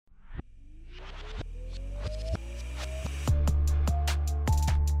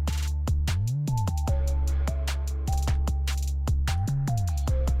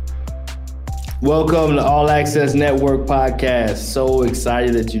Welcome to All Access Network Podcast. So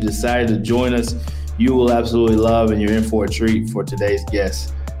excited that you decided to join us. You will absolutely love, and you're in for a treat for today's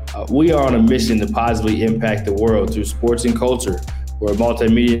guest. We are on a mission to positively impact the world through sports and culture. We're a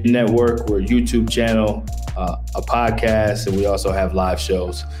multimedia network, we're a YouTube channel, a podcast, and we also have live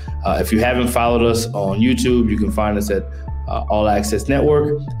shows. If you haven't followed us on YouTube, you can find us at All Access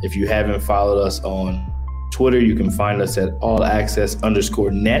Network. If you haven't followed us on Twitter, you can find us at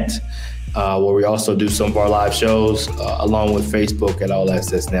allaccess_net. Where we also do some of our live shows along with Facebook at All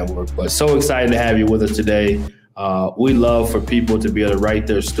Access Network. But so excited to have you with us today. We love for people to be able to write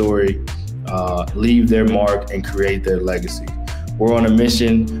their story, leave their mark, and create their legacy. We're on a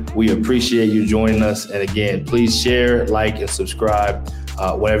mission. We appreciate you joining us. And again, please share, like, and subscribe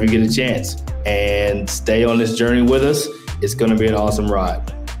whenever you get a chance. And stay on this journey with us. It's going to be an awesome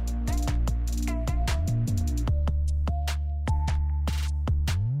ride.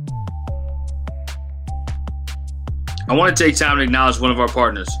 I want to take time to acknowledge one of our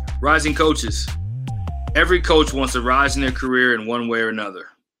partners, Rising Coaches. Every coach wants to rise in their career in one way or another.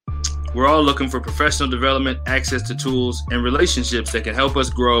 We're all looking for professional development, access to tools, and relationships that can help us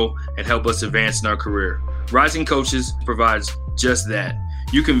grow and help us advance in our career. Rising Coaches provides just that.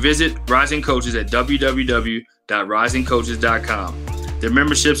 You can visit Rising Coaches at www.risingcoaches.com. Their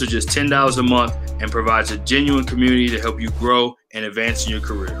memberships are just $10 a month and provides a genuine community to help you grow and advance in your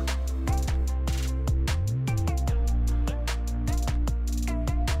career.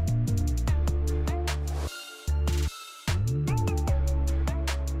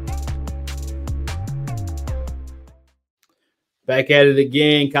 Back at it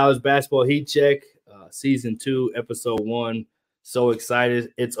again, College Basketball Heat Check, Season 2, Episode 1. So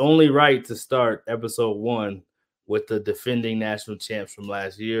excited. It's only right to start Episode 1 with the defending national champs from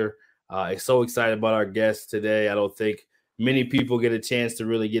last year. So excited about our guest today. I don't think many people get a chance to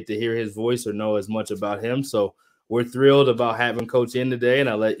really get to hear his voice or know as much about him. So we're thrilled about having Coach in today, and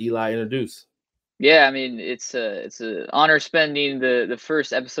I'll let Eli introduce. Yeah, I mean, it's an honor spending the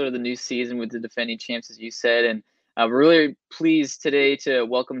first episode of the new season with the defending champs, as you said, and we're really pleased today to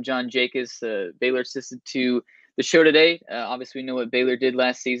welcome John Jakus, the Baylor assistant, to the show today. Obviously, we know what Baylor did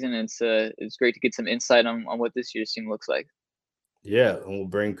last season, and it's great to get some insight on what this year's team looks like. Yeah, and we'll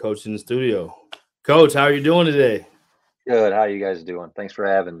bring Coach in the studio. Coach, how are you doing today? Good. How are you guys doing? Thanks for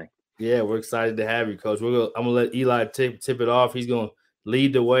having me. Yeah, we're excited to have you, Coach. I'm gonna let Eli tip it off. He's gonna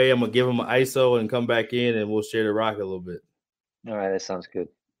lead the way. I'm gonna give him an ISO and come back in, and we'll share the rock a little bit. All right, that sounds good.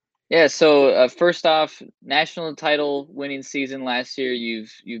 Yeah. So first off, national title winning season last year.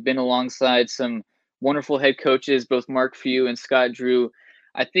 You've been alongside some wonderful head coaches, both Mark Few and Scott Drew.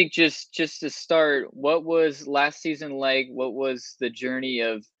 I think just to start, what was last season like? What was the journey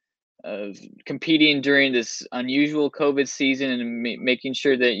of competing during this unusual COVID season and making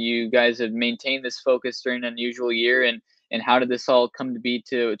sure that you guys have maintained this focus during an unusual year? And how did this all come to be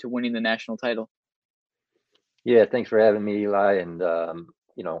to winning the national title? Yeah, thanks for having me, Eli. And,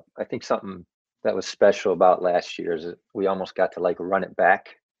 I think something that was special about last year is that we almost got to run it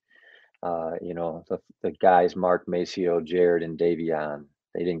back. The guys, Mark, Maceo, Jared, and Davion,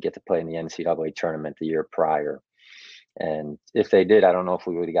 they didn't get to play in the NCAA tournament the year prior. And if they did, I don't know if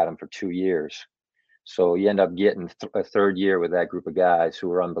we would have got them for 2 years. So you end up getting a third year with that group of guys who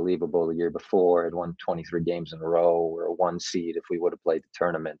were unbelievable the year before, had won 23 games in a row, or a 1 seed if we would have played the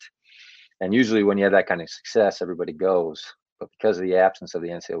tournament. And usually when you have that kind of success, everybody goes. But because of the absence of the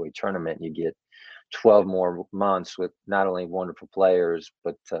NCAA tournament, you get 12 more months with not only wonderful players,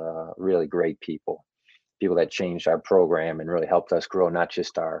 but really great people that changed our program and really helped us grow, not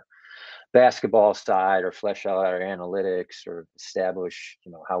just our basketball side or flesh out our analytics or establish,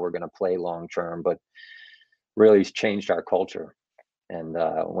 how we're going to play long term, but really changed our culture. And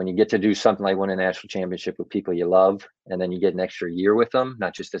when you get to do something like win a national championship with people you love, and then you get an extra year with them,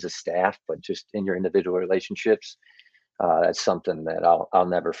 not just as a staff, but just in your individual relationships, that's something that I'll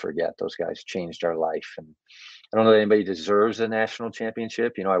never forget. Those guys changed our life. And I don't know that anybody deserves a national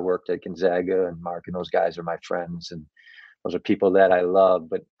championship. I worked at Gonzaga, and Mark and those guys are my friends, and those are people that I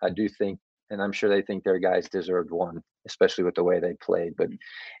love. But I do think, and I'm sure they think their guys deserved one, especially with the way they played. But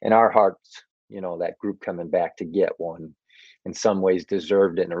in our hearts, that group coming back to get one in some ways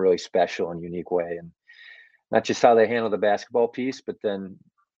deserved it in a really special and unique way. And not just how they handled the basketball piece, but then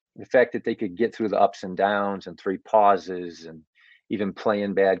the fact that they could get through the ups and downs and 3 pauses and even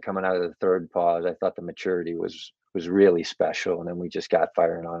playing bad coming out of the third pause. I thought the maturity was really special. And then we just got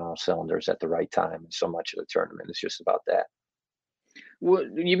firing on all cylinders at the right time. And so much of the tournament is just about that. Well,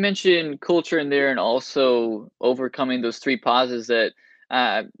 you mentioned culture in there and also overcoming those 3 pauses that,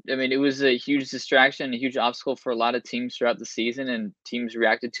 it was a huge distraction, a huge obstacle for a lot of teams throughout the season, and teams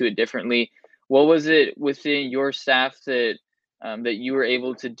reacted to it differently. What was it within your staff that that you were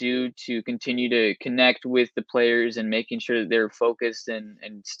able to do to continue to connect with the players and making sure that they're focused and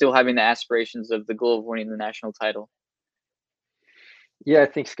still having the aspirations of the goal of winning the national title? Yeah, I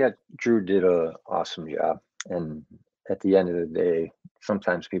think Scott Drew did a awesome job. And at the end of the day,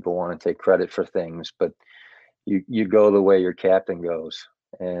 sometimes people want to take credit for things, but you go the way your captain goes.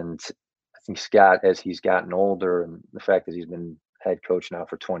 And I think Scott, as he's gotten older, and the fact that he's been head coach now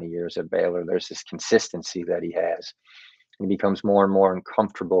for 20 years at Baylor, there's this consistency that he has. He becomes more and more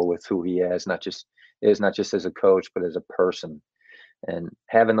uncomfortable with who he not just as a coach, but as a person. And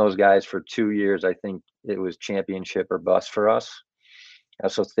having those guys for 2 years, I think it was championship or bust for us. I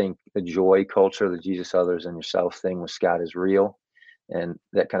also think the joy culture, the Jesus, others, and yourself thing with Scott is real. And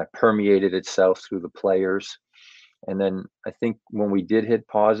that kind of permeated itself through the players. And then I think when we did hit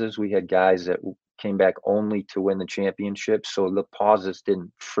pauses, we had guys that came back only to win the championship. So the pauses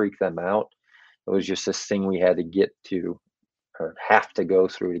didn't freak them out. It was just this thing we had to get to or have to go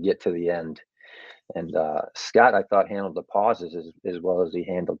through to get to the end. And Scott, I thought, handled the pauses as well as he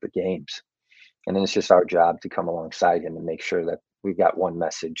handled the games. And then it's just our job to come alongside him and make sure that we've got one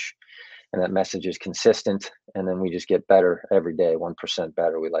message and that message is consistent. And then we just get better every day, 1%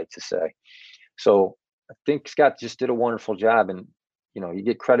 better, we like to say. So I think Scott just did a wonderful job. And, you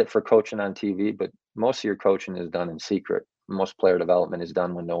get credit for coaching on TV, but most of your coaching is done in secret. Most player development is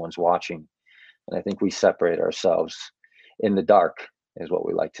done when no one's watching. And I think we separate ourselves in the dark, is what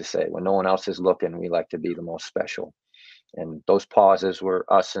we like to say. When no one else is looking, we like to be the most special. And those pauses were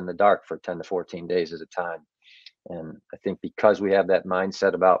us in the dark for 10 to 14 days at a time. And I think because we have that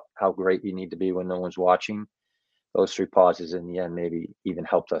mindset about how great you need to be when no one's watching, those 3 pauses in the end maybe even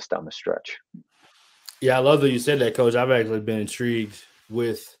helped us down the stretch. Yeah, I love that you said that, Coach. I've actually been intrigued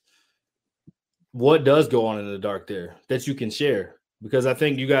with what does go on in the dark there that you can share, because I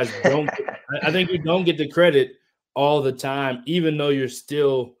think you guys don't – I think you don't get the credit all the time, even though you're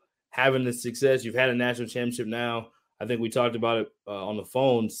still having the success. You've had a national championship now. I think we talked about it on the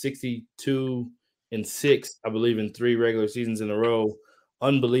phone, 62-6, I believe, in 3 regular seasons in a row.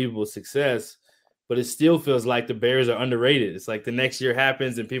 Unbelievable success. But it still feels like the Bears are underrated. It's like the next year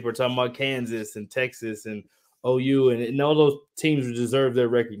happens and people are talking about Kansas and Texas and OU, and all those teams deserve their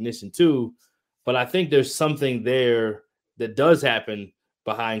recognition too. But I think there's something there that does happen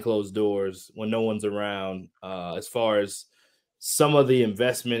behind closed doors when no one's around, as far as some of the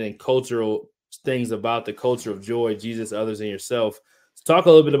investment and cultural things about the culture of joy, Jesus, others, and yourself. So talk a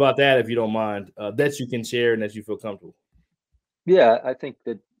little bit about that, if you don't mind, that you can share and that you feel comfortable. Yeah, I think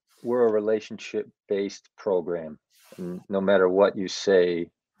that we're a relationship-based program. And no matter what you say,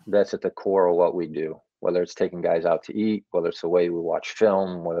 that's at the core of what we do, whether it's taking guys out to eat, whether it's the way we watch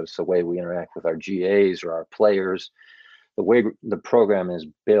film, whether it's the way we interact with our GAs or our players. The way the program is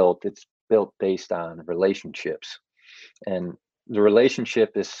built, it's built based on relationships. And the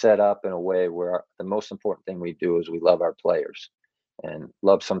relationship is set up in a way where the most important thing we do is we love our players. And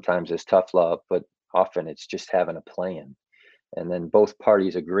love sometimes is tough love, but often it's just having a plan. And then both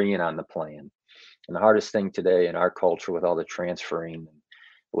parties agreeing on the plan. And the hardest thing today in our culture, with all the transferring and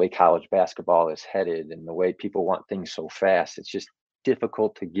the way college basketball is headed and the way people want things so fast, it's just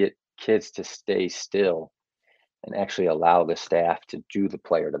difficult to get kids to stay still and actually allow the staff to do the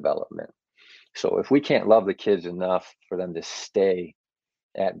player development. So if we can't love the kids enough for them to stay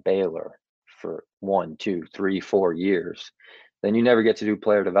at Baylor for 1, 2, 3, 4 years, then you never get to do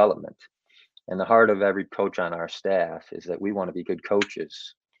player development. And the heart of every coach on our staff is that we want to be good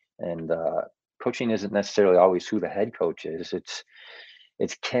coaches. And coaching isn't necessarily always who the head coach is. It's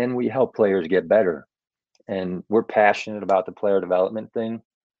can we help players get better? And we're passionate about the player development thing.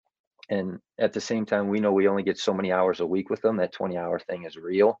 And at the same time, we know we only get so many hours a week with them. That 20-hour thing is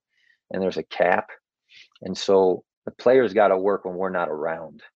real, and there's a cap. And so the players got to work when we're not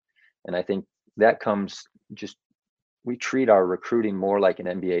around. And I think that comes just, we treat our recruiting more like an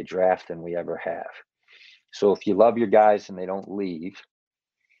NBA draft than we ever have. So if you love your guys and they don't leave,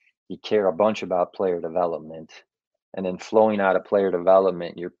 you care a bunch about player development. And then flowing out of player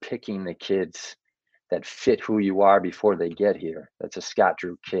development, you're picking the kids that fit who you are before they get here. That's a Scott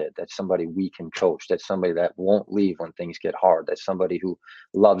Drew kid. That's somebody we can coach. That's somebody that won't leave when things get hard. That's somebody who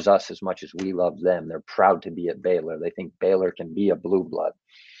loves us as much as we love them. They're proud to be at Baylor. They think Baylor can be a blue blood.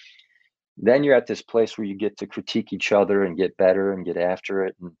 Then you're at this place where you get to critique each other and get better and get after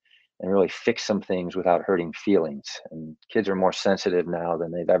it and really fix some things without hurting feelings. And kids are more sensitive now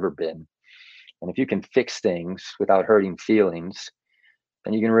than they've ever been. And if you can fix things without hurting feelings,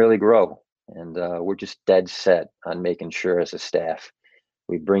 then you can really grow. And we're just dead set on making sure as a staff,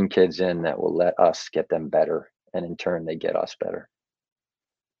 we bring kids in that will let us get them better. And in turn, they get us better.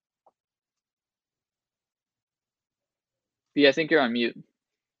 Yeah, I think you're on mute.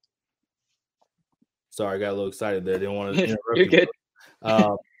 Sorry, I got a little excited there. Didn't want to interrupt You're good.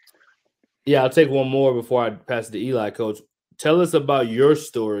 Yeah, I'll take one more before I pass it to Eli. Coach, tell us about your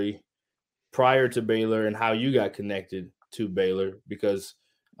story prior to Baylor and how you got connected to Baylor, because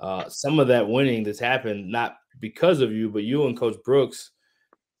some of that winning that's happened, not because of you, but you and Coach Brooks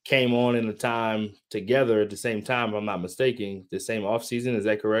came on in a time together at the same time, if I'm not mistaken, the same offseason. Is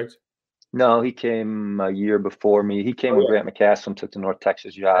that correct? No, he came a year before me. He came when Grant McCasland took the North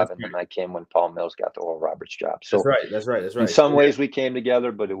Texas job, and then I came when Paul Mills got the Oral Roberts job. So That's right. In some ways, we came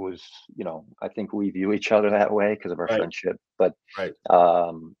together, but it was, I think we view each other that way because of our friendship. But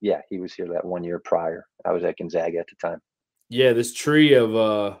yeah, he was here that 1 year prior. I was at Gonzaga at the time. Yeah, this tree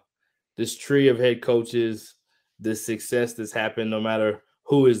of head coaches, this success that's happened, no matter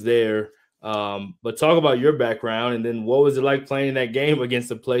who is there. But talk about your background, and then what was it like playing that game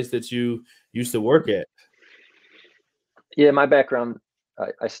against a place that you used to work at? Yeah, my background,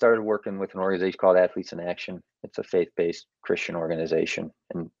 I started working with an organization called Athletes in Action. It's a faith-based Christian organization.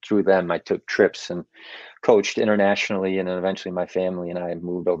 And through them, I took trips and coached internationally. And then eventually my family and I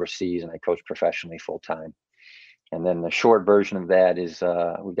moved overseas and I coached professionally full-time. And then the short version of that is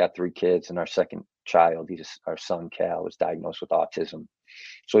we got 3 kids, and our second child, our son Cal, was diagnosed with autism.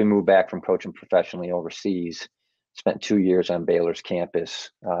 So we moved back from coaching professionally overseas, spent 2 years on Baylor's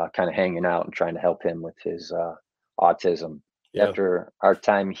campus, kind of hanging out and trying to help him with his autism. Yeah. After our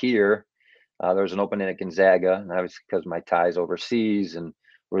time here, there was an opening at Gonzaga, and that was because of my ties overseas and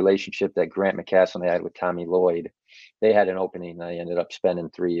relationship that Grant McCasland had with Tommy Lloyd. They had an opening, and I ended up spending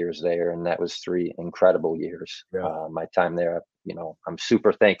 3 years there, and that was 3 incredible years. Yeah. My time there, I'm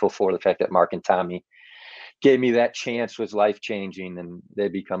super thankful for the fact that Mark and Tommy gave me that chance, was life-changing, and they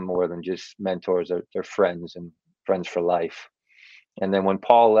become more than just mentors. They're friends, and friends for life. And then when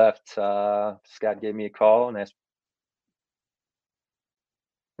Paul left, Scott gave me a call and asked,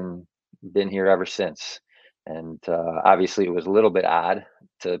 and been here ever since. And obviously it was a little bit odd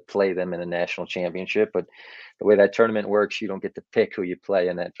to play them in a national championship, but the way that tournament works, you don't get to pick who you play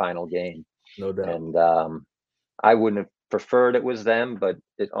in that final game. No doubt. And I wouldn't have preferred it was them, but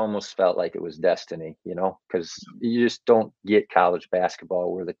it almost felt like it was destiny, because you just don't get college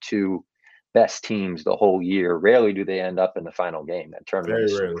basketball where the 2 best teams the whole year, rarely do they end up in the final game. That tournament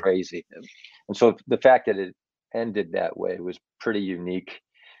is so crazy. And so the fact that it ended that way was pretty unique.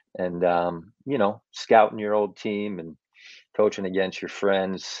 And, scouting your old team and coaching against your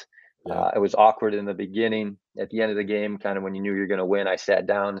friends. It was awkward in the beginning. At the end of the game, kind of when you knew you were going to win, I sat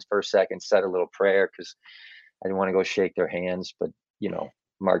down for a second, said a little prayer because I didn't want to go shake their hands. But,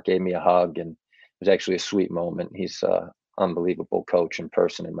 Mark gave me a hug, and it was actually a sweet moment. He's an unbelievable coach and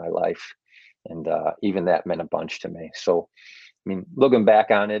person in my life. And even that meant a bunch to me. So, looking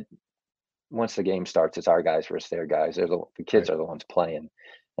back on it, once the game starts, it's our guys versus their guys. The kids are the ones playing.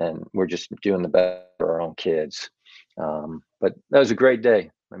 And we're just doing the best for our own kids. But that was a great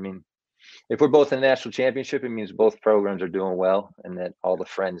day. If we're both in the national championship, it means both programs are doing well and that all the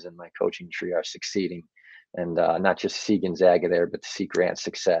friends in my coaching tree are succeeding. And not just see Gonzaga there, but to see Grant's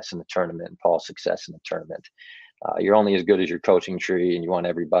success in the tournament and Paul's success in the tournament. You're only as good as your coaching tree, and you want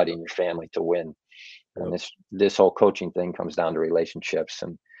everybody in your family to win. And this whole coaching thing comes down to relationships.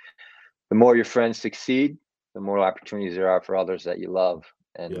 And the more your friends succeed, the more opportunities there are for others that you love.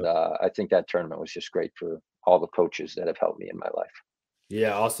 And I think that tournament was just great for all the coaches that have helped me in my life.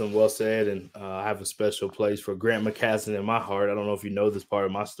 Yeah, awesome. Well said. And I have a special place for Grant McCasland in my heart. I don't know if you know this part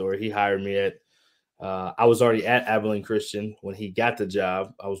of my story. He hired me I was already at Abilene Christian when he got the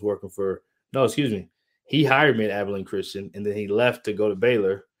job. I was working he hired me at Abilene Christian, and then he left to go to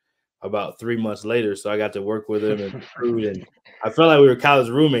Baylor about 3 months later. So I got to work with him and recruit, and I felt like we were college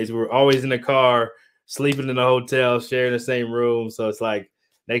roommates. We were always in the car, sleeping in the hotel, sharing the same room. So it's like,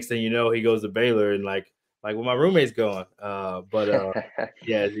 next thing you know, he goes to Baylor, and like where my roommate's going.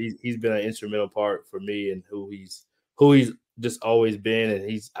 Yeah, he's been an instrumental part for me and who he's just always been.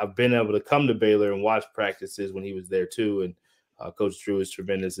 And I've been able to come to Baylor and watch practices when he was there too. And Coach Drew is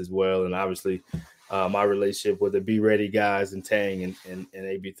tremendous as well. And obviously my relationship with the Be Ready guys and Tang and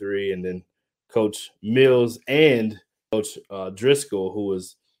AB3, and then Coach Mills and Coach Driscoll, who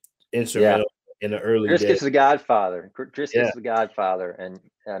was instrumental in the early days. Driscoll's the godfather. Driscoll's the godfather. And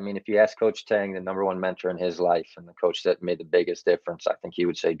if you ask Coach Tang, the number one mentor in his life and the coach that made the biggest difference, I think he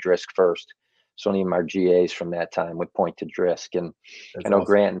would say Drisk first. So many of our GAs from that time would point to Drisk. And I know awesome.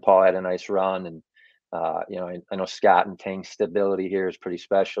 Grant and Paul had a nice run. And, I know Scott and Tang's stability here is pretty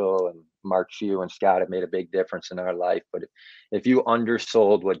special. And Mark Few and Scott have made a big difference in our life. But if you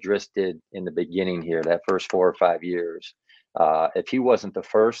undersold what Drisk did in the beginning here, that first 4 or 5 years, if he wasn't the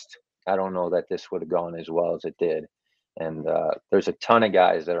first, I don't know that this would have gone as well as it did. And there's a ton of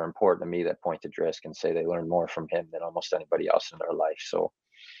guys that are important to me that point to Drisk and say they learned more from him than almost anybody else in their life. So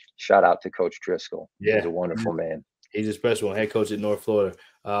shout out to Coach Driscoll. Yeah. He's a wonderful man. He's a special one, head coach at North Florida.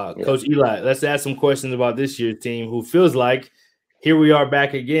 Coach Eli, let's ask some questions about this year's team, who feels like here we are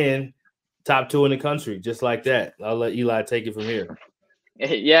back again, top 2 in the country, just like that. I'll let Eli take it from here.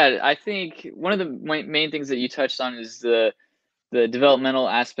 Yeah, I think one of the main things that you touched on is the developmental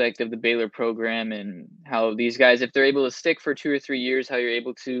aspect of the Baylor program, and how these guys, if they're able to stick for 2 or 3 years, how you're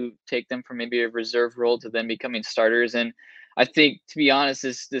able to take them from maybe a reserve role to them becoming starters. And I think, to be honest,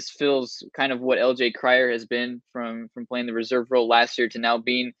 this feels kind of what LJ Cryer has been from playing the reserve role last year to now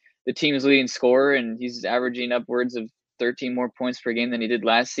being the team's leading scorer, and he's averaging upwards of 13 more points per game than he did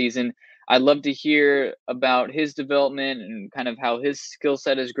last season. I'd love to hear about his development and kind of how his skill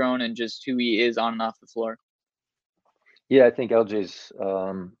set has grown and just who he is on and off the floor. Yeah, I think LJ's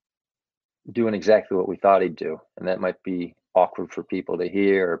doing exactly what we thought he'd do, and that might be awkward for people to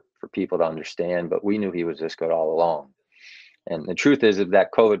hear or for people to understand, but we knew he was this good all along. And the truth is, if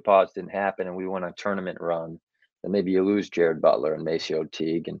that COVID pause didn't happen and we went on a tournament run, then maybe you lose Jared Butler and MaCio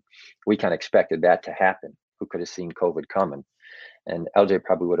Teague, and we kind of expected that to happen. Who could have seen COVID coming? And LJ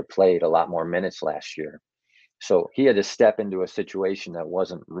probably would have played a lot more minutes last year. So he had to step into a situation that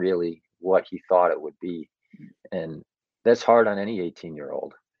wasn't really what he thought it would be. And that's hard on any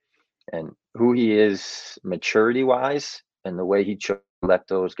 18-year-old. And who he is maturity-wise, and the way he chose to let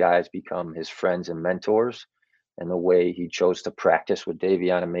those guys become his friends and mentors, and the way he chose to practice with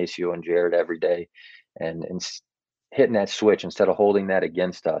Davion and MaCio and Jared every day, and hitting that switch instead of holding that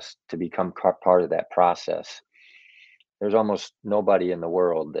against us to become part of that process. There's almost nobody in the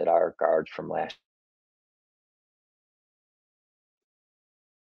world that our guards from last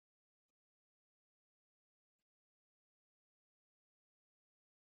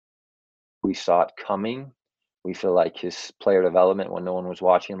we saw it coming. We feel like his player development when no one was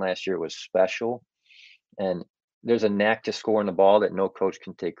watching last year was special. And there's a knack to scoring the ball that no coach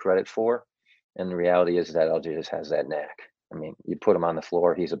can take credit for. And the reality is that LJ just has that knack. I mean, you put him on the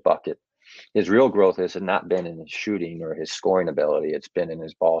floor, he's a bucket. His real growth has not been in his shooting or his scoring ability. It's been in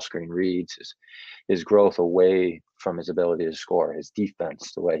his ball screen reads, his growth away from his ability to score, his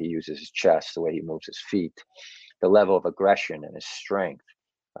defense, the way he uses his chest, the way he moves his feet, the level of aggression and his strength.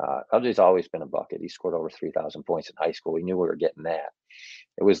 LJ's always been a bucket. He scored over 3,000 points in high school. We knew we were getting that.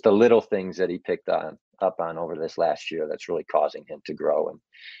 It was the little things that he picked up on over this last year that's really causing him to grow. And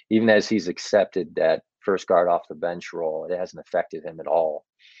even as he's accepted that first guard off the bench role, it hasn't affected him at all.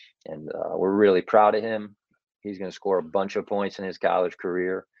 And we're really proud of him. He's going to score a bunch of points in his college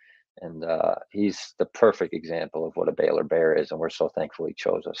career. And he's the perfect example of what a Baylor Bear is. And we're so thankful he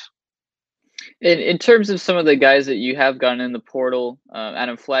chose us. In terms of some of the guys that you have gotten in the portal,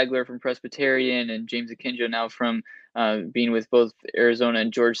 Adam Flagler from Presbyterian and James Akinjo now from being with both Arizona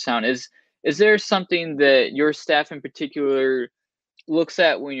and Georgetown, is there something that your staff in particular looks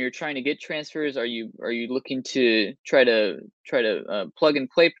at when you're trying to get transfers? Are you looking to try to plug and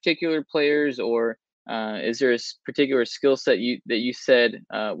play particular players, or is there a particular skill set that you said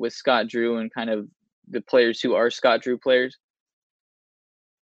with Scott Drew and kind of the players who are Scott Drew players?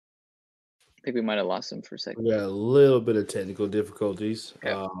 I think we might have lost him for a second. We got a little bit of technical difficulties.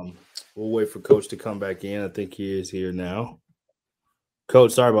 Okay. We'll wait for Coach to come back in. I think he is here now.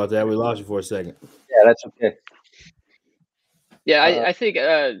 Coach, sorry about that. We lost you for a second. Yeah, that's okay. Yeah, I think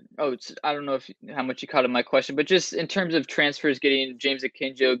I don't know how much you caught in my question, but just in terms of transfers, getting James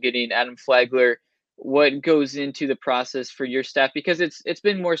Akinjo, getting Adam Flagler, what goes into the process for your staff? Because it's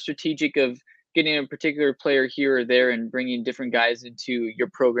been more strategic of getting a particular player here or there and bringing different guys into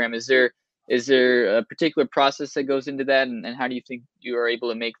your program. Is there a particular process that goes into that, and how do you think you are able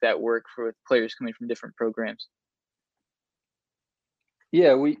to make that work for players coming from different programs?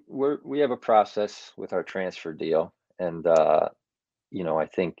 Yeah, we have a process with our transfer deal, and I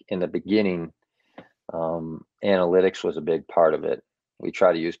think in the beginning, analytics was a big part of it. We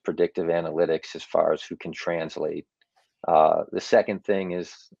try to use predictive analytics as far as who can translate. The second thing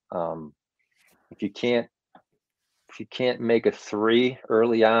is if you can't make a three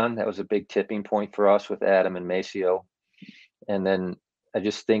early on, that was a big tipping point for us with Adam and MaCio. And then I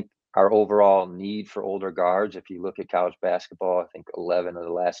just think our overall need for older guards, if you look at college basketball, I think 11 of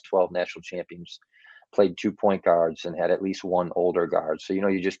the last 12 national champions played 2 point guards and had at least one older guard. So,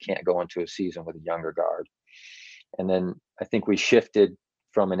 you just can't go into a season with a younger guard. And then I think we shifted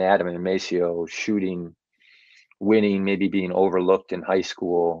from an Adam and MaCio shooting, winning, maybe being overlooked in high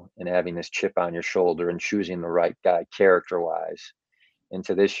school and having this chip on your shoulder and choosing the right guy character-wise.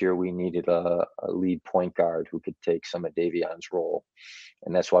 Into this year, we needed a lead point guard who could take some of Davion's role.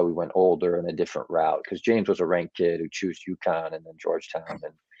 And that's why we went older and a different route, because James was a ranked kid who chose UConn and then Georgetown,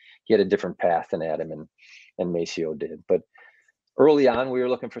 and he had a different path than Adam and Maceo did. But early on, we were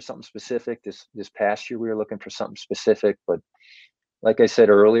looking for something specific. This past year, we were looking for something specific. But like I said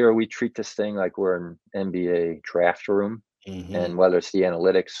earlier, we treat this thing like we're an NBA draft room. Mm-hmm. And whether it's the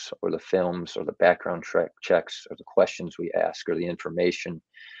analytics or the films or the background checks or the questions we ask or the information,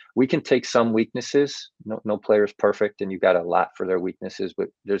 we can take some weaknesses. No player is perfect, and you've got a lot for their weaknesses, but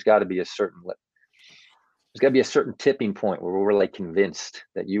there's got to be a certain tipping point where we're like convinced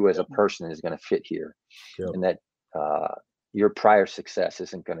that you as a person is going to fit here, and that your prior success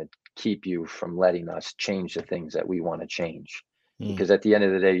isn't going to keep you from letting us change the things that we want to change. Because at the end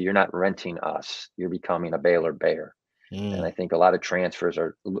of the day, you're not renting us; you're becoming a Baylor Bear. And I think a lot of transfers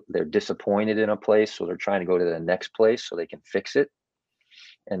they're disappointed in a place, so they're trying to go to the next place so they can fix it.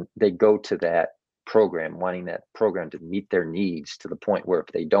 And they go to that program, wanting that program to meet their needs to the point where if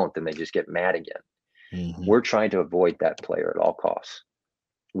they don't, then they just get mad again. Mm-hmm. We're trying to avoid that player at all costs.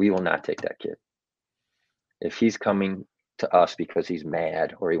 We will not take that kid. If he's coming to us because he's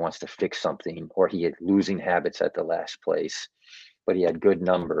mad or he wants to fix something or he had losing habits at the last place, but he had good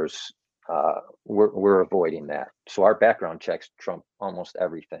numbers, we're avoiding that. So our background checks trump almost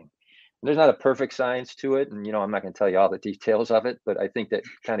everything. There's not a perfect science to it, and I'm not going to tell you all the details of it, but I think that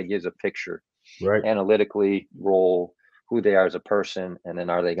kind of gives a picture, right? Analytically, role, who they are as a person, and then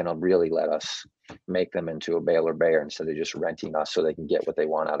are they going to really let us make them into a Baylor Bear instead of just renting us so they can get what they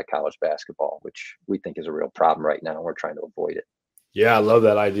want out of college basketball, which we think is a real problem right now. We're trying to avoid it. Yeah, I love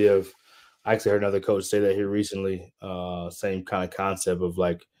that idea of. I actually heard another coach say that here recently. Same kind of concept of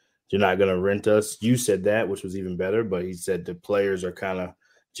like, you're not going to rent us. You said that, which was even better, but he said the players are kind of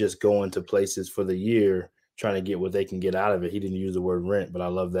just going to places for the year, trying to get what they can get out of it. He didn't use the word rent, but I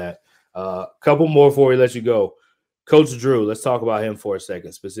love that. Couple more before we let you go. Coach Drew, let's talk about him for a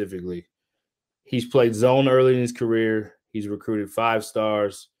second specifically. He's played zone early in his career. He's recruited 5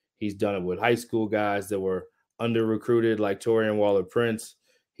 stars. He's done it with high school guys that were under-recruited like Torian Waller-Prince.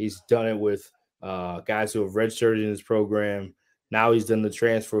 He's done it with guys who have redshirted in his program. Now he's done the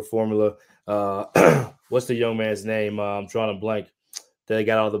transfer formula. What's the young man's name? I'm drawing a blank. They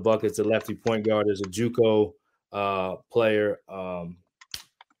got all the buckets. The lefty point guard is a JUCO player. I'm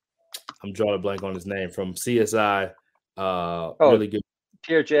drawing a blank on his name from CSI. Really good.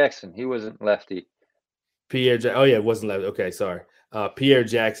 Pierre Jackson. He wasn't lefty. It wasn't lefty. Okay, sorry. Pierre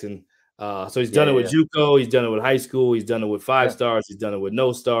Jackson. So he's done it with JUCO. He's done it with high school. He's done it with 5 stars. He's done it with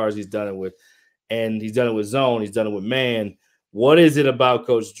no stars. He's done it with zone. He's done it with man. What is it about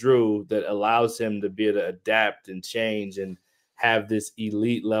Coach Drew that allows him to be able to adapt and change and have this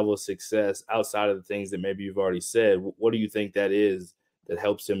elite level success outside of the things that maybe you've already said? What do you think that is that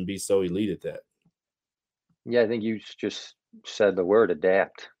helps him be so elite at that? Yeah, I think you just said the word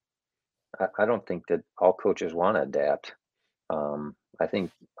adapt. I don't think that all coaches want to adapt. I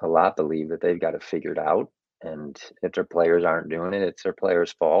think a lot believe that they've got to figure it out. And if their players aren't doing it, it's their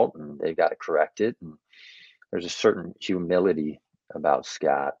players' fault and they've got to correct it. And there's a certain humility about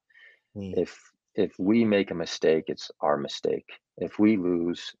Scott. If we make a mistake, it's our mistake. If we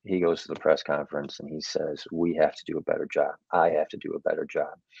lose, he goes to the press conference and he says, we have to do a better job. I have to do a better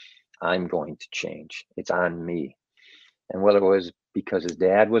job. I'm going to change. It's on me. And whether it was because his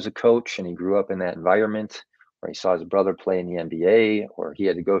dad was a coach and he grew up in that environment, or he saw his brother play in the NBA, or he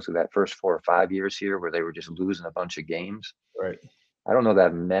had to go through that first 4 or 5 years here where they were just losing a bunch of games. Right. I don't know that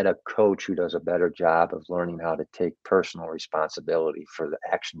I've met a coach who does a better job of learning how to take personal responsibility for the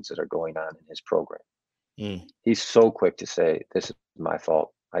actions that are going on in his program. He's so quick to say, this is my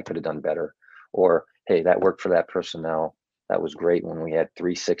fault. I could have done better. Or, hey, that worked for that personnel. That was great when we had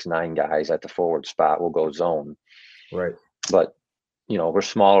 3, 6, 9 guys at the forward spot. We'll go zone. Right. But, we're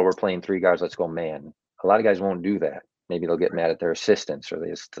smaller. We're playing 3 guards. Let's go man. A lot of guys won't do that. Maybe they'll get mad at their assistants, or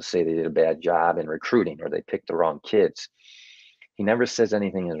they'll say they did a bad job in recruiting, or they picked the wrong kids. He never says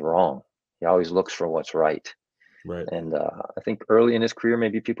anything is wrong. He always looks for what's right. Right. And I think early in his career,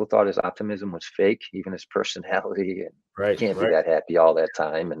 maybe people thought his optimism was fake, even his personality. And he can't be that happy all that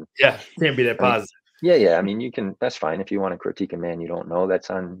time. And can't be that positive. I mean, you can. That's fine if you want to critique a man you don't know. That's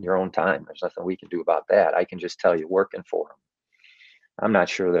on your own time. There's nothing we can do about that. I can just tell you, working for him. I'm not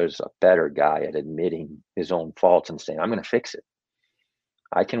sure there's a better guy at admitting his own faults and saying, I'm going to fix it.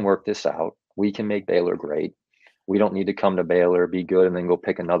 I can work this out. We can make Baylor great. We don't need to come to Baylor, be good, and then go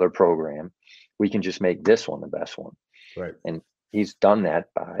pick another program. We can just make this one the best one. Right. And he's done that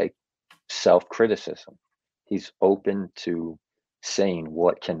by self-criticism. He's open to saying,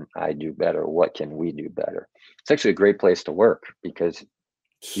 what can I do better? What can we do better? It's actually a great place to work because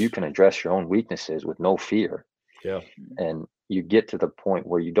you can address your own weaknesses with no fear. Yeah. And you get to the point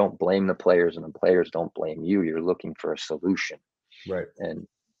where you don't blame the players and the players don't blame you. You're looking for a solution. Right. And,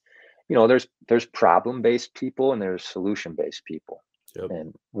 there's problem-based people and there's solution-based people. Yep.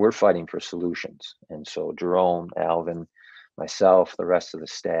 And we're fighting for solutions. And so Jerome, Alvin, myself, the rest of the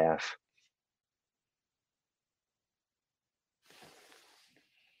staff.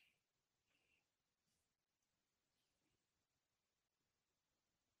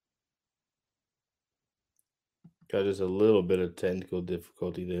 Got just a little bit of technical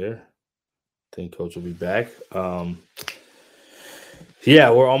difficulty there. I think Coach will be back.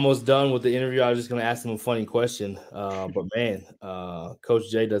 Yeah, we're almost done with the interview. I was just going to ask him a funny question. But, man, Coach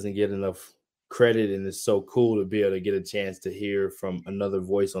Jay doesn't get enough credit, and it's so cool to be able to get a chance to hear from another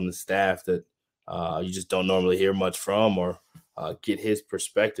voice on the staff that you just don't normally hear much from, or get his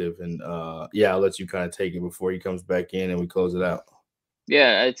perspective. And, I'll let you kind of take it before he comes back in and we close it out.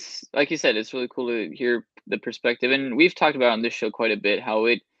 Yeah, it's like you said, it's really cool to hear the perspective. And we've talked about on this show quite a bit how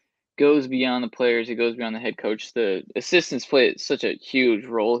it goes beyond the players, it goes beyond the head coach. The assistants play such a huge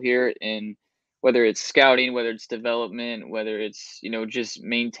role here in whether it's scouting, whether it's development, whether it's, just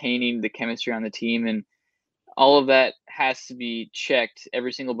maintaining the chemistry on the team. And all of that has to be checked.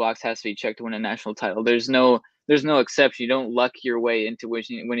 Every single box has to be checked to win a national title. There's no exception. You don't luck your way into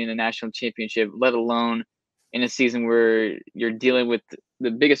winning a national championship, let alone in a season where you're dealing with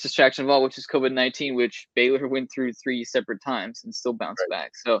the biggest distraction of all, which is COVID-19, which Baylor went through 3 separate times and still bounced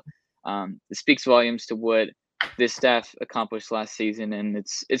back. So it speaks volumes to what this staff accomplished last season, and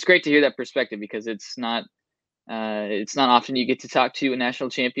it's great to hear that perspective, because it's not often you get to talk to a national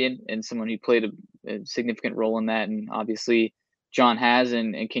champion and someone who played a significant role in that. And obviously John has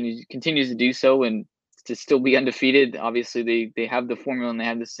and continues to do so, and to still be undefeated. Obviously they have the formula and they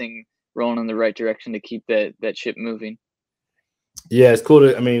have this thing rolling in the right direction to keep that ship moving. Yeah, it's cool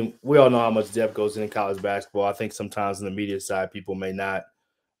we all know how much depth goes into college basketball. I think sometimes on the media side, people may not.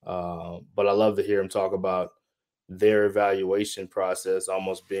 But I love to hear him talk about their evaluation process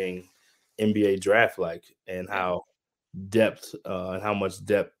almost being NBA draft-like, and how depth and how much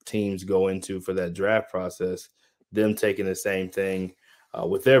depth teams go into for that draft process, them taking the same thing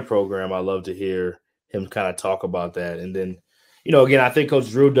with their program. I love to hear him kind of talk about that. And then, again, I think Coach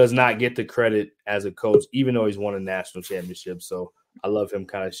Drew does not get the credit as a coach, even though he's won a national championship. So I love him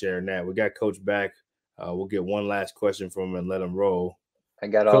kind of sharing that. We got Coach back. We'll get one last question from him and let him roll. I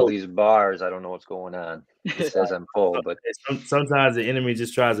got all these bars. I don't know what's going on. It says I'm full, but sometimes the enemy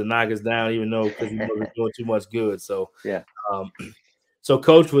just tries to knock us down, even though because we're doing too much good. So yeah. So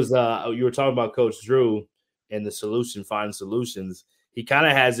Coach was you were talking about Coach Drew and the solution, finding solutions. He kind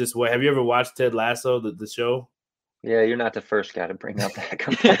of has this way. Have you ever watched Ted Lasso, the show? Yeah, you're not the first guy to bring up that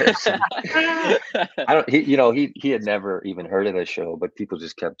comparison. He had never even heard of the show, but people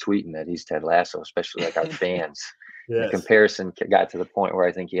just kept tweeting that he's Ted Lasso, especially like our fans. Yes. The comparison got to the point where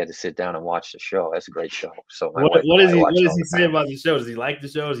I think he had to sit down and watch the show. That's a great show. So what does he say about the show? Does he like the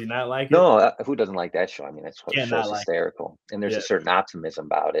show? Does he not like it? No, who doesn't like that show? I mean, that's what the show's hysterical. And there's a certain optimism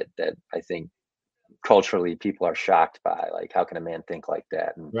about it that I think culturally people are shocked by. Like, how can a man think like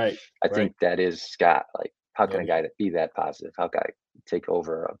that? And I think that is Scott. Like, how can a guy be that positive? How can I take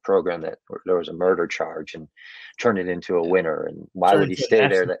over a program that there was a murder charge and turn it into a winner? And why would he stay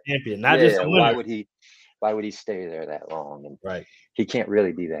there? Champion, not just a winner. Why would he stay there that long? And he can't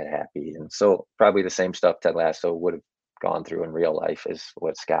really be that happy. And so probably the same stuff Ted Lasso would have gone through in real life is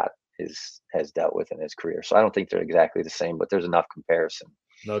what Scott has dealt with in his career. So I don't think they're exactly the same, but there's enough comparison.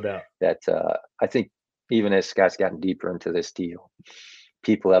 No doubt. That I think even as Scott's gotten deeper into this deal,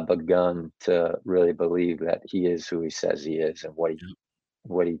 people have begun to really believe that he is who he says he is, and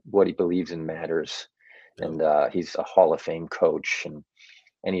what he believes in matters. And he's a Hall of Fame coach, and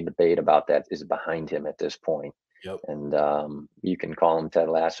any debate about that is behind him at this point. And you can call him Ted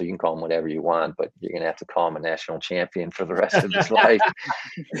Lasso, you can call him whatever you want, but you're gonna have to call him a national champion for the rest of his life.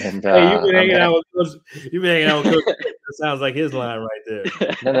 And hey, you've been hanging out with Coach. It sounds like his line right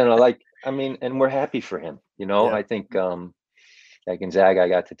there. No. Like, I mean, and we're happy for him. I think at Gonzaga, I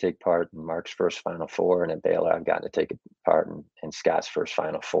got to take part in Mark's first Final Four, and at Baylor, I've gotten to take part in Scott's first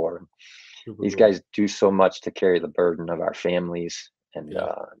Final Four. These guys do so much to carry the burden of our families. And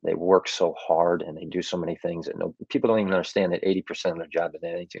they work so hard, and they do so many things that people don't even understand that 80% of their job is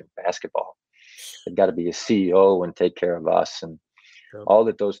anything basketball. They've got to be a CEO and take care of us, and all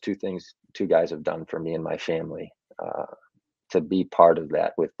that those two guys have done for me and my family. To be part of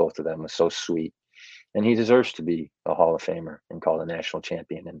that with both of them was so sweet, and he deserves to be a Hall of Famer and called a national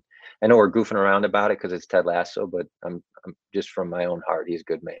champion. And I know we're goofing around about it because it's Ted Lasso, but I'm just from my own heart, he's a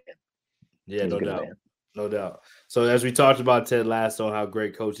good man. Yeah, no doubt. Man. No doubt. So as we talked about Ted Lasso and how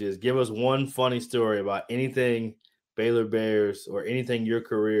great coach is, give us one funny story about anything Baylor Bears or anything your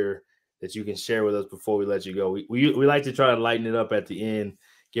career that you can share with us before we let you go. We like to try to lighten it up at the end,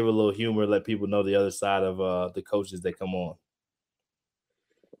 give a little humor, let people know the other side of the coaches that come on.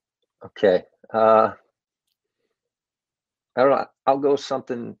 Okay. I don't know. I'll go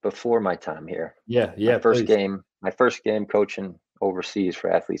something before my time here. Yeah. My first game coaching overseas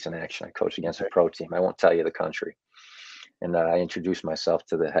for Athletes in Action. I coached against a pro team. I won't tell you the country. And I introduced myself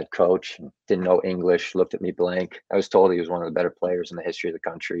to the head coach and didn't know English, looked at me blank. I was told he was one of the better players in the history of the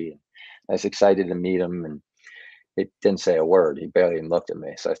country. And I was excited to meet him, and he didn't say a word. He barely even looked at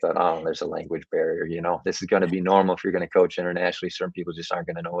me. So I thought, oh, there's a language barrier. This is going to be normal if you're going to coach internationally. Certain people just aren't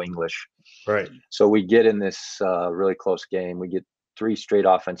going to know English. Right. So we get in this really close game. We get 3 straight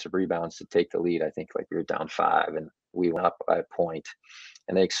offensive rebounds to take the lead. I think like we were down 5, and we went up by a point.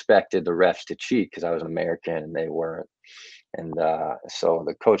 And they expected the refs to cheat because I was an American and they weren't. And so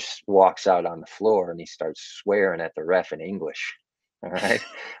the coach walks out on the floor and he starts swearing at the ref in English. All right.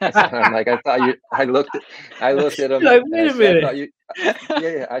 I'm like, I looked at him. Like, wait a minute.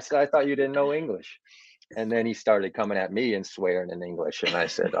 I said, I thought you didn't know English. And then he started coming at me and swearing in English. And I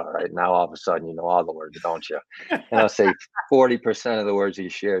said, all right, now all of a sudden you know all the words, don't you? And I'll say 40% of the words he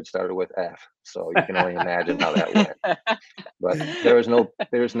shared started with F. So you can only imagine how that went. But there was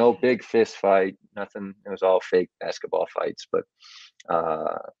no big fist fight, nothing. It was all fake basketball fights. But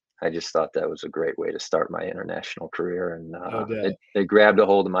I just thought that was a great way to start my international career. And it grabbed a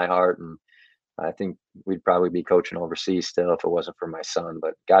hold of my heart. And I think we'd probably be coaching overseas still if it wasn't for my son.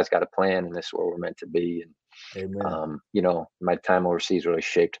 But God's got a plan, and this is where we're meant to be. And my time overseas really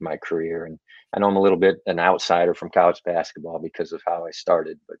shaped my career. And I know I'm a little bit an outsider from college basketball because of how I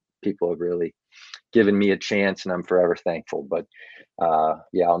started, but people have really given me a chance, and I'm forever thankful. But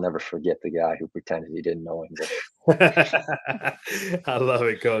I'll never forget the guy who pretended he didn't know English. I love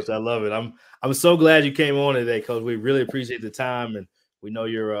it, Coach. I love it. I'm so glad you came on today, Coach. We really appreciate the time, and we know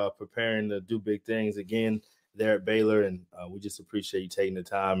you're preparing to do big things again there at Baylor, and we just appreciate you taking the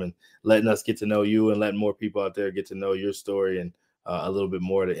time and letting us get to know you and letting more people out there get to know your story and a little bit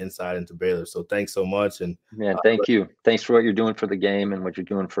more of the insight into Baylor. So thanks so much. And man, thank you. Thanks for what you're doing for the game and what you're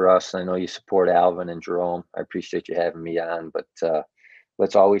doing for us. I know you support Alvin and Jerome. I appreciate you having me on, but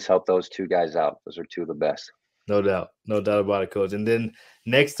let's always help those 2 guys out. Those are 2 of the best. No doubt about it, Coach. And then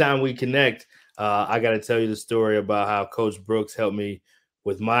next time we connect, I got to tell you the story about how Coach Brooks helped me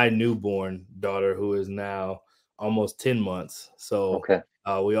with my newborn daughter, who is now almost 10 months. So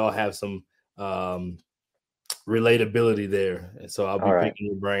we all have some relatability there, and so I'll be picking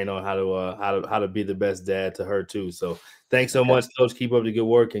your brain on how to be the best dad to her too. So thanks so much, Coach. Keep up the good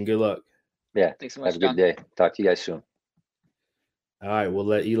work and good luck. Yeah, thanks so much. Have a good day. Talk to you guys soon. All right, we'll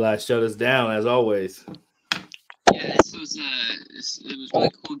let Eli shut us down as always. Yeah, it was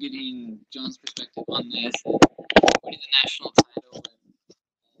really cool getting John's perspective on this, and winning the national title,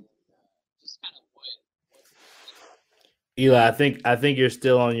 and just kind of what. Eli, I think you're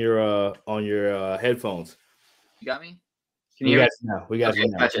still on your headphones. You got me? Can you hear me? We got you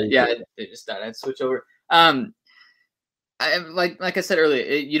now. Gotcha. Yeah, it just died. I'd switch over. Like I said earlier,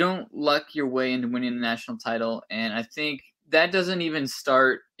 you don't luck your way into winning a national title, and I think that doesn't even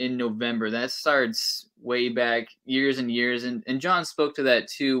start in November. That starts way back years and years. And John spoke to that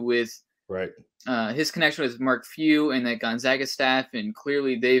too with his connection with Mark Few and that Gonzaga staff. And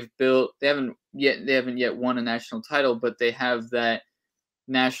clearly they haven't yet won a national title, but they have that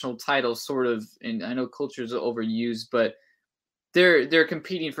national title sort of, and I know culture is overused, but they're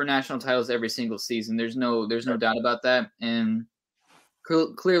competing for national titles every single season. There's no doubt about that. And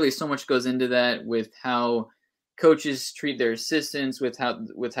clearly so much goes into that with how coaches treat their assistants, with how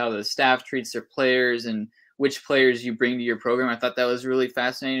the staff treats their players, and which players you bring to your program. I thought that was really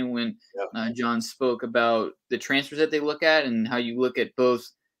fascinating when John spoke about the transfers that they look at and how you look at both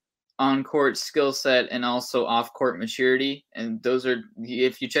on-court skill set and also off-court maturity. And those are,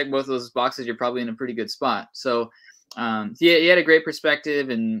 if you check both of those boxes, you're probably in a pretty good spot. So he had a great perspective,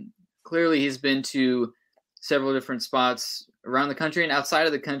 and clearly he's been to several different spots around the country and outside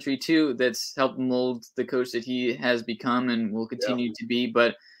of the country too, that's helped mold the coach that he has become and will continue to be.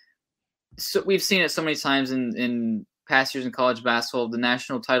 But so we've seen it so many times in past years in college basketball. The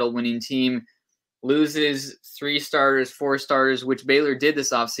national title winning team loses 3 starters, 4 starters, which Baylor did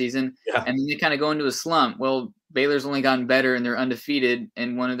this offseason, and then they kind of go into a slump. Well, Baylor's only gotten better and they're undefeated,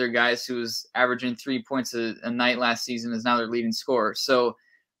 and one of their guys who was averaging 3 points a night last season is now their leading scorer. So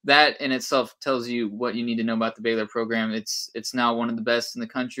that in itself tells you what you need to know about the Baylor program. It's now one of the best in the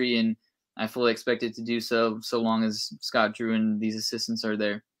country, and I fully expect it to do so long as Scott Drew and these assistants are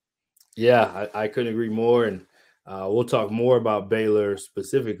there. Yeah, I couldn't agree more. And we'll talk more about Baylor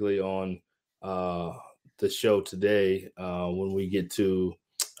specifically on the show today when we get to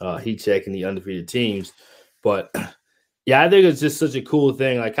heat check and the undefeated teams. But yeah, I think it's just such a cool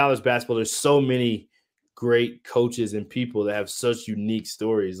thing. Like college basketball, there's so many great coaches and people that have such unique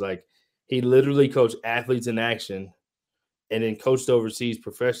stories. Like he literally coached athletes in action and then coached overseas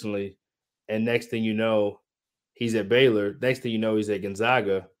professionally. And next thing you know, he's at Baylor. Next thing you know, he's at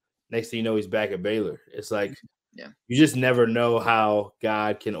Gonzaga. Next thing you know, he's back at Baylor. It's like you just never know how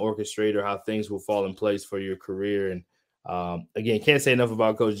God can orchestrate or how things will fall in place for your career. And again, can't say enough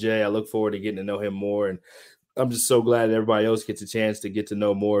about Coach Jay. I look forward to getting to know him more. And I'm just so glad that everybody else gets a chance to get to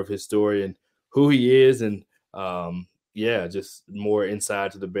know more of his story and who he is. And just more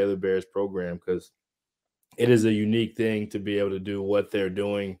insight to the Baylor Bears program, because it is a unique thing to be able to do what they're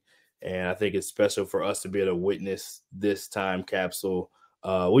doing. And I think it's special for us to be able to witness this time capsule.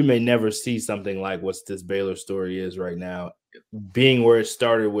 We may never see something like what this Baylor story is right now, being where it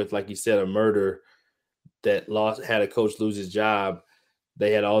started with, like you said, a murder that had a coach lose his job.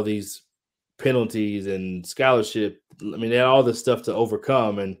 They had all these penalties and scholarship. I mean, they had all this stuff to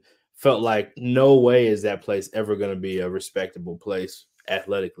overcome and felt like no way is that place ever going to be a respectable place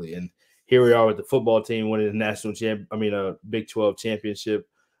athletically. And here we are with the football team winning the a Big 12 championship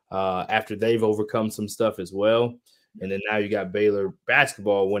after they've overcome some stuff as well. And then now you got Baylor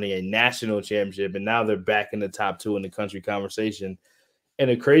basketball winning a national championship, and now they're back in the top 2 in the country conversation. And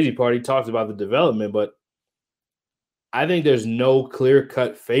the crazy part, he talks about the development, but I think there's no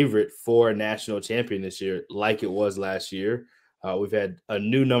clear-cut favorite for a national champion this year like it was last year. We've had a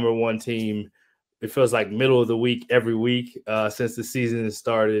new number 1 team. It feels like middle of the week every week since the season has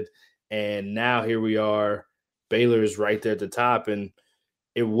started. And now here we are. Baylor is right there at the top, and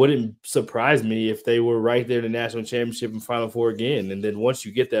it wouldn't surprise me if they were right there in the national championship and Final Four again. And then once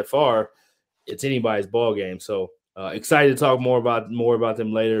you get that far, it's anybody's ball game. So excited to talk more about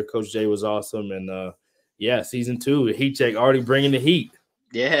them later. Coach Jay was awesome. And season 2, the heat check already bringing the heat.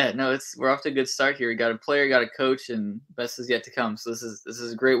 Yeah, no, we're off to a good start here. We got a player, got a coach, and best is yet to come. So this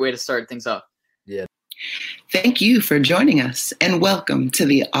is a great way to start things off. Yeah. Thank you for joining us, and welcome to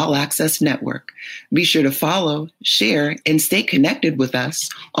the All Access Network. Be sure to follow, share, and stay connected with us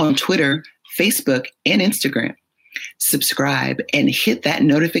on Twitter, Facebook, and Instagram. Subscribe and hit that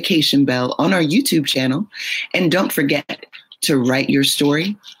notification bell on our YouTube channel. And don't forget to write your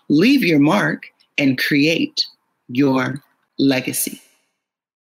story, leave your mark, and create your legacy.